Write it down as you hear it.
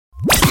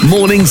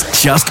Mornings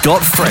just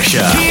got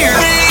fresher. Here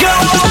we go.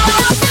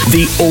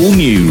 The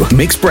all-new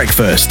Mixed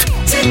Breakfast.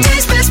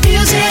 Today's best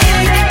music.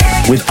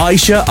 With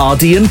Aishah,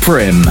 RD and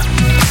Prem.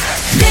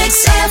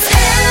 Mix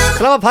FM.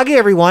 Selamat pagi,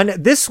 everyone.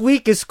 This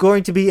week is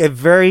going to be a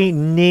very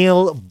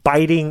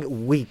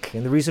nail-biting week.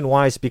 And the reason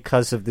why is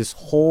because of this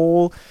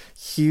whole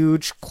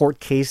huge court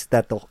case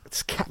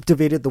that's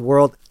captivated the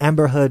world.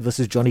 Amber Heard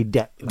versus Johnny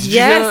Depp. Did you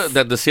hear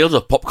that the sales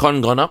of popcorn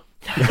gone up?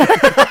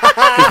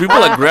 Because people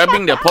are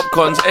grabbing their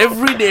popcorns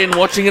every day and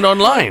watching it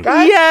online.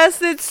 Yes,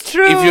 it's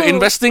true. If you're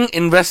investing,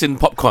 invest in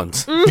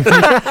popcorns.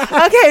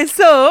 Okay,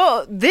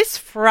 so this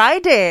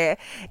Friday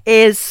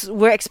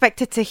we're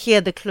expected to hear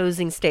the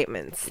closing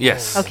statements.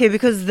 Yes. Okay,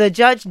 because the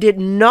judge did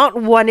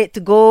not want it to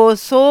go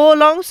so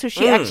long, so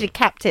she actually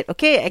capped it.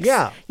 Okay,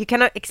 you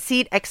cannot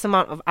exceed X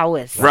amount of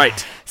hours.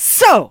 Right.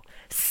 So,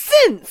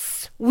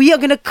 since we are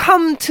going to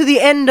come to the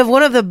end of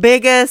one of the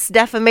biggest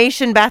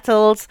defamation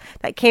battles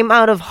that came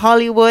out of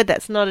Hollywood,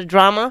 that's not a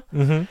drama,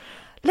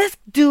 let's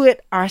do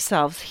it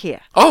ourselves here.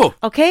 Oh.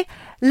 Okay?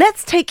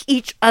 Let's take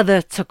each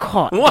other to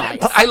court. What?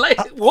 I like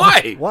it.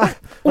 Why? What?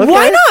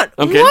 Why not?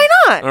 Okay. Why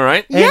not? All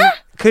right. Yeah.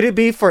 Could it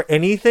be for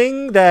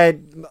anything that,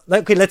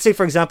 okay, let's say,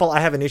 for example,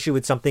 I have an issue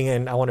with something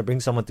and I want to bring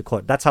someone to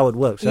court. That's how it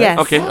works, right? Yes.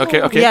 Okay.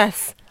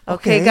 Yes.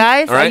 Okay, Okay.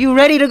 guys, All right. are you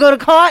ready to go to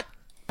court?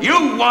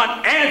 You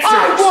want answers!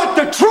 I want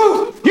the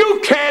truth!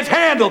 You can't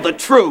handle the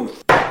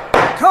truth!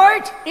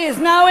 Court is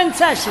now in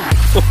session.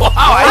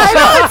 I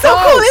know, it's so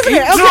cool, isn't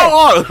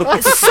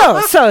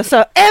it? Draw.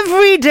 So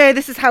every day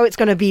this is how it's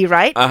going to be,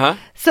 right? Uh-huh.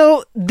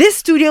 So this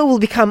studio will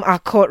become our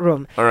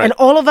courtroom. All right. And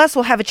all of us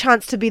will have a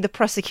chance to be the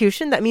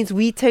prosecution. That means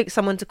we take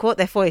someone to court.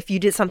 Therefore, if you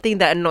did something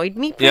that annoyed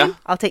me, Yeah.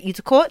 I'll take you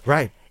to court.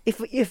 Right.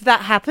 If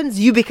that happens,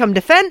 you become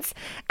defense,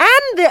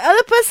 and the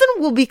other person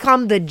will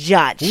become the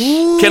judge.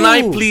 Can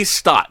I please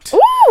start? Ooh,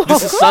 This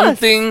of is course.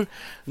 something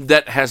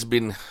that has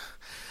been...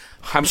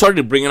 I'm sorry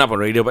to bring it up on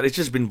radio, but it's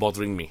just been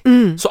bothering me.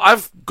 So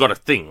I've got a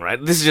thing, right?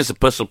 This is just a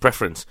personal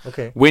preference.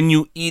 Okay. When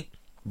you eat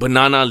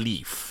banana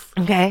leaf,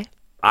 Okay.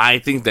 I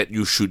think that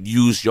you should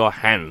use your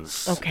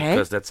hands. Okay.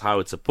 Because that's how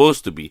it's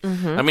supposed to be.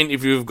 I mean,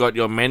 if you've got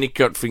your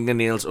manicured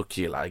fingernails,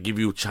 okay, I give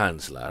you a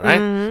chance,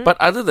 right? But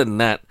other than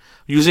that,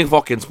 using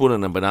fork and spoon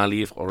on a banana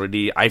leaf,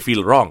 already, I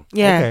feel wrong.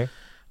 Yeah.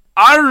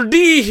 Okay. RD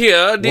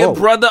here, dear Whoa.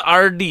 brother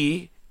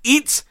RD,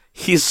 eats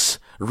his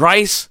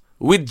rice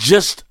with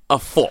just a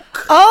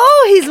fork.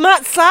 Oh, he's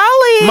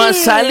Matsali.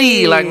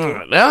 Masali, like,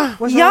 yeah?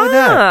 What's wrong with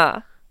that?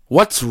 Yeah.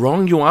 What's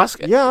wrong, you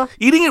ask? Yeah.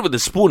 Eating it with a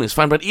spoon is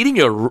fine, but eating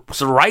your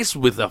rice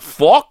with a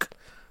fork?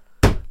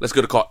 Let's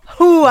go to court.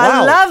 Ooh, I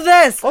Wow. love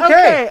this.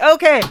 Okay.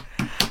 Okay.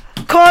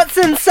 Court's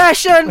in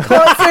session.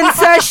 Court's in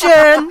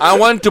session. I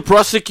want to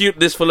prosecute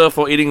this fella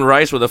for eating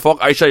rice with a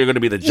fork. Aishah, you're going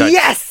to be the judge.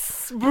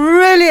 Yes.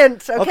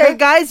 Brilliant. Okay, Okay.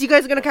 guys, you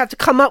guys are going to have to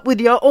come up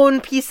with your own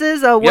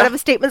pieces or whatever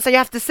statements that you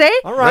have to say.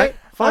 All right.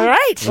 Fine. All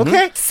right.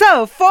 Okay.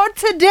 So, for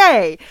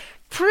today,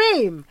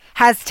 Prem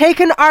has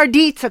taken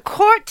RD to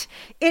court.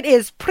 It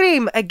is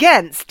Prem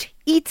against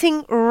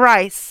eating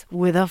rice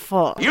with a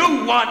fork.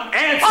 You want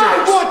answers!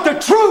 I want the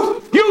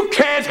truth! You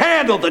can't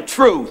handle the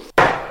truth!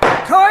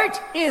 Court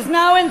is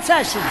now in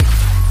session.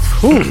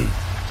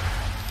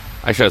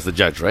 Aishah is the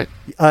judge, right?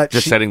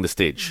 Just setting the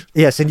stage.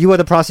 Yes, and you are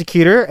the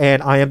prosecutor,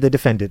 and I am the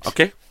defendant.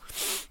 Okay.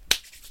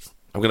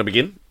 I'm going to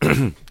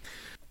begin.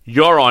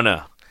 Your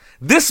Honor,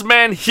 this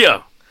man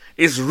here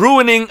is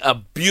ruining a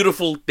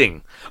beautiful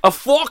thing. A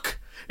fork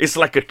is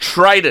like a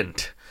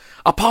trident,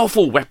 a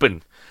powerful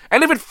weapon.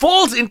 And if it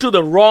falls into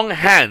the wrong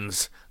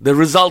hands, the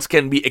results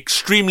can be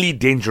extremely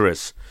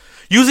dangerous.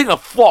 Using a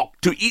fork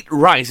to eat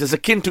rice is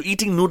akin to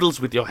eating noodles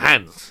with your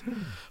hands.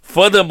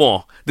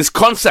 Furthermore, this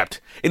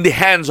concept in the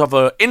hands of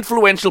an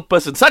influential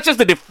person, such as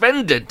the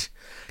defendant,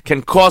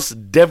 can cause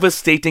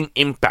devastating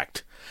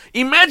impact.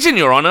 Imagine,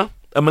 Your Honor,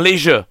 a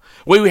Malaysia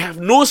where we have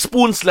no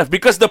spoons left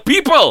because the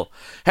people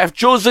have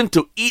chosen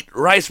to eat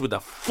rice with a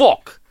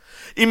fork.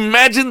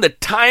 Imagine the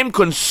time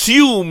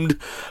consumed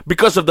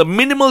because of the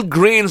minimal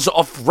grains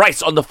of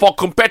rice on the fork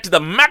compared to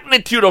the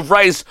magnitude of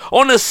rice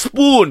on a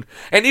spoon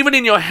and even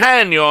in your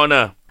hand, Your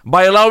Honor.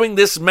 By allowing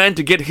this man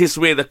to get his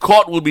way, the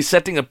court will be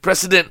setting a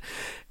precedent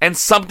and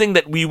something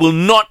that we will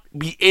not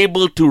be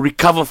able to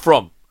recover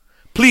from.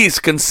 Please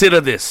consider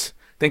this.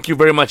 Thank you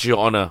very much, Your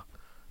Honor.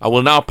 I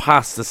will now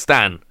pass the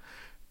stand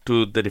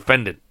to the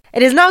defendant.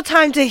 It is now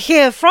time to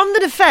hear from the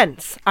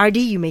defense. RD,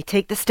 you may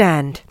take the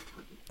stand.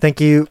 Thank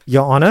you,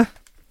 Your Honor.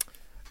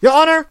 Your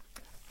Honor,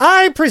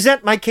 I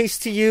present my case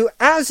to you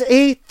as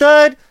a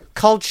third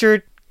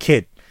cultured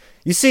kid.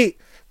 You see,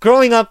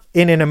 growing up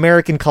in an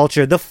American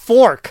culture, the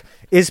fork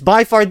is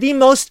by far the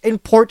most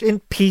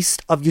important piece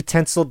of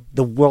utensil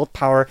the world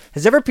power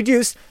has ever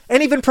produced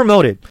and even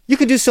promoted. You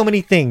can do so many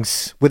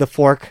things with a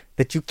fork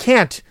that you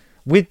can't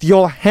with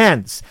your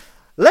hands.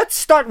 Let's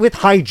start with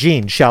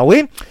hygiene, shall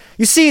we?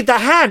 You see, the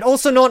hand,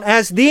 also known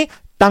as the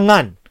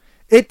tangan,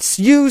 it's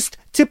used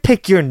to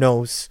pick your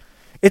nose.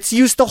 It's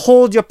used to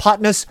hold your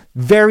partner's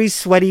very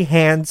sweaty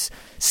hands.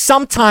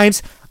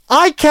 Sometimes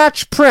I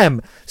catch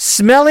Prem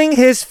smelling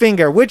his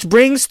finger, which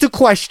brings to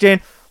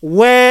question,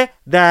 where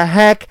the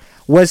heck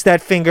was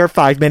that finger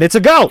 5 minutes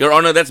ago? Your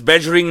Honor, that's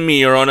badgering me,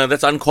 Your Honor.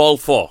 That's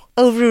uncalled for.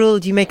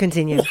 Overruled. You may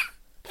continue.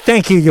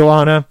 Thank you, Your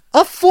Honor.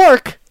 A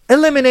fork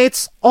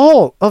eliminates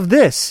all of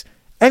this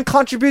and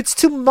contributes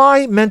to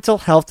my mental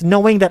health,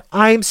 knowing that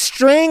I'm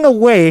straying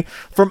away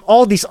from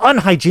all these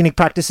unhygienic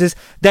practices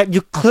that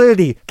you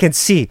clearly can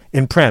see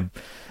in Prem.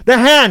 The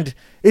hand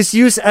is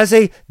used as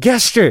a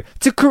gesture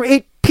to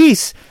create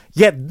peace,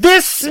 yet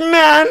this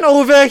man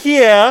over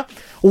here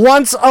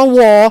wants a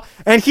war,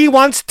 and he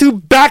wants to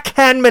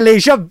backhand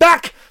Malaysia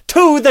back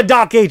to the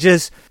Dark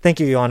Ages. Thank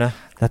you, Your Honor.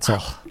 That's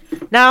all.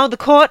 Now, the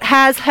court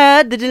has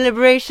heard the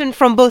deliberation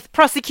from both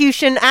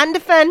prosecution and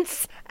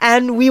defense,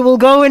 and we will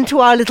go into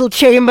our little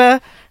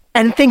chamber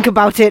and think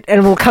about it,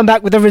 and we'll come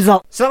back with a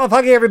result. Selamat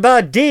pagi,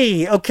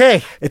 everybody.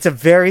 Okay, it's a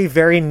very,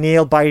 very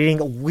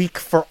nail-biting week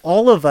for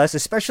all of us,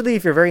 especially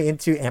if you're very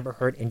into Amber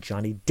Heard and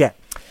Johnny Depp.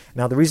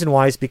 Now, the reason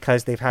why is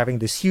because they're having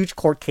this huge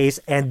court case,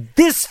 and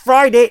this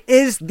Friday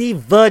is the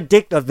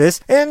verdict of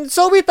this. And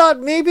so we thought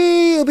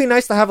maybe it would be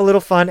nice to have a little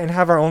fun and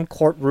have our own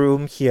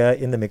courtroom here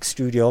in the Mix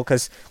Studio,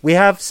 because we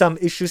have some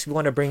issues we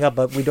want to bring up,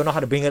 but we don't know how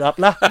to bring it up.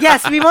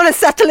 Yes, we want to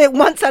settle it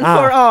once and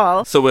for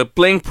all. So we're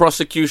playing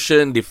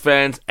prosecution,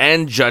 defense,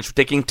 and judge,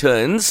 taking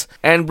turns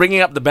and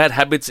bringing up the bad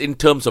habits in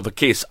terms of a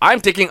case.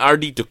 I'm taking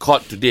RD to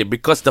court today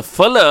because the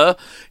fella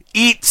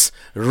eats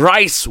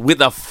rice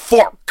with a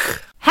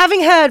fork.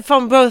 Having heard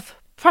from both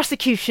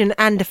prosecution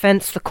and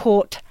defense, the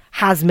court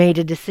has made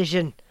a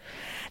decision.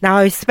 Now,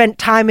 I've spent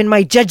time in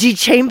my judgy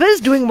chambers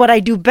doing what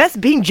I do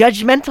best, being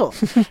judgmental.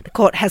 The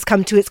court has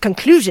come to its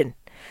conclusion.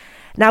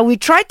 Now, we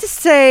tried to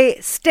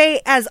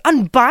stay as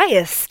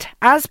unbiased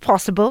as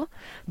possible,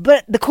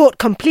 but the court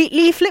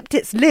completely flipped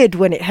its lid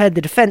when it heard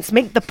the defense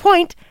make the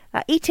point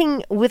that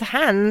eating with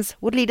hands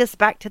would lead us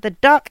back to the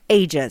Dark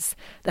Ages.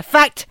 The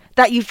fact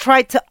that you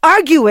tried to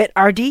argue it,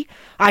 RD,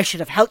 I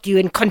should have held you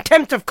in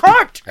contempt of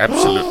court.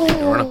 Absolutely,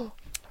 Your Honor.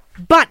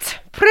 But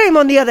Prem,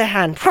 on the other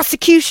hand,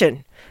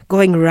 prosecution,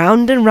 going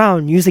round and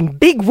round using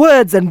big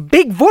words and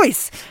big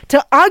voice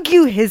to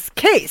argue his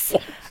case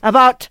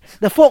about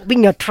the fork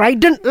being a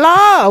trident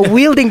la,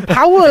 wielding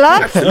power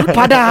la.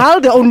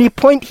 Padahal, the only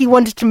point he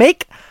wanted to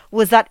make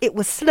was that it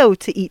was slow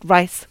to eat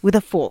rice with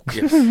a fork.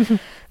 Yes.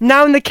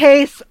 Now, in the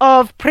case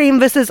of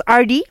Prem versus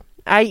RD,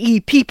 i.e.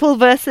 people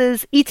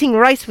versus eating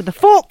rice with a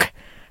fork,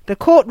 the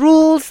court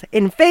rules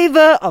in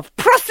favor of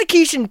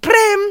prosecution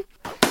Prem.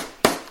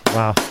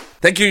 Wow.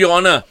 Thank you, Your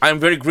Honor. I'm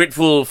very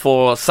grateful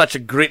for such a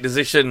great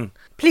decision.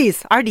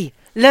 Please, RD,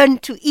 learn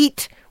to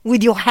eat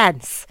with your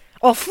hands.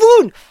 Or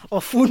spoon. Or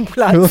spoon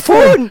pula. A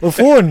phone. A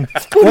phone.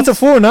 What's a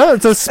phone, huh?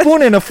 It's a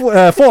spoon and a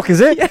fork,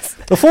 is it? Yes.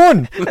 A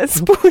phone. A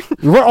spoon.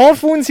 We're all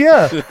phones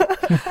here.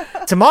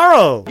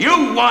 Tomorrow.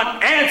 You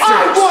want answers!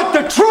 I want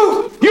the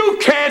truth! You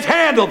can't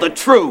handle the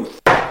truth!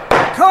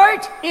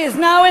 Court is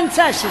now in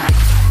session.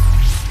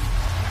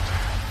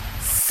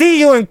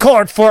 See you in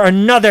court for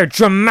another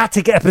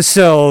dramatic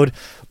episode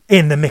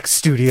in the Mix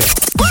Studio.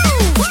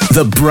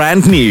 The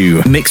brand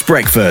new Mixed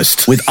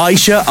Breakfast with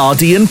Aishah,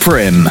 RD and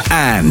Prim,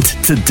 and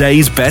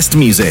today's best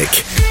music.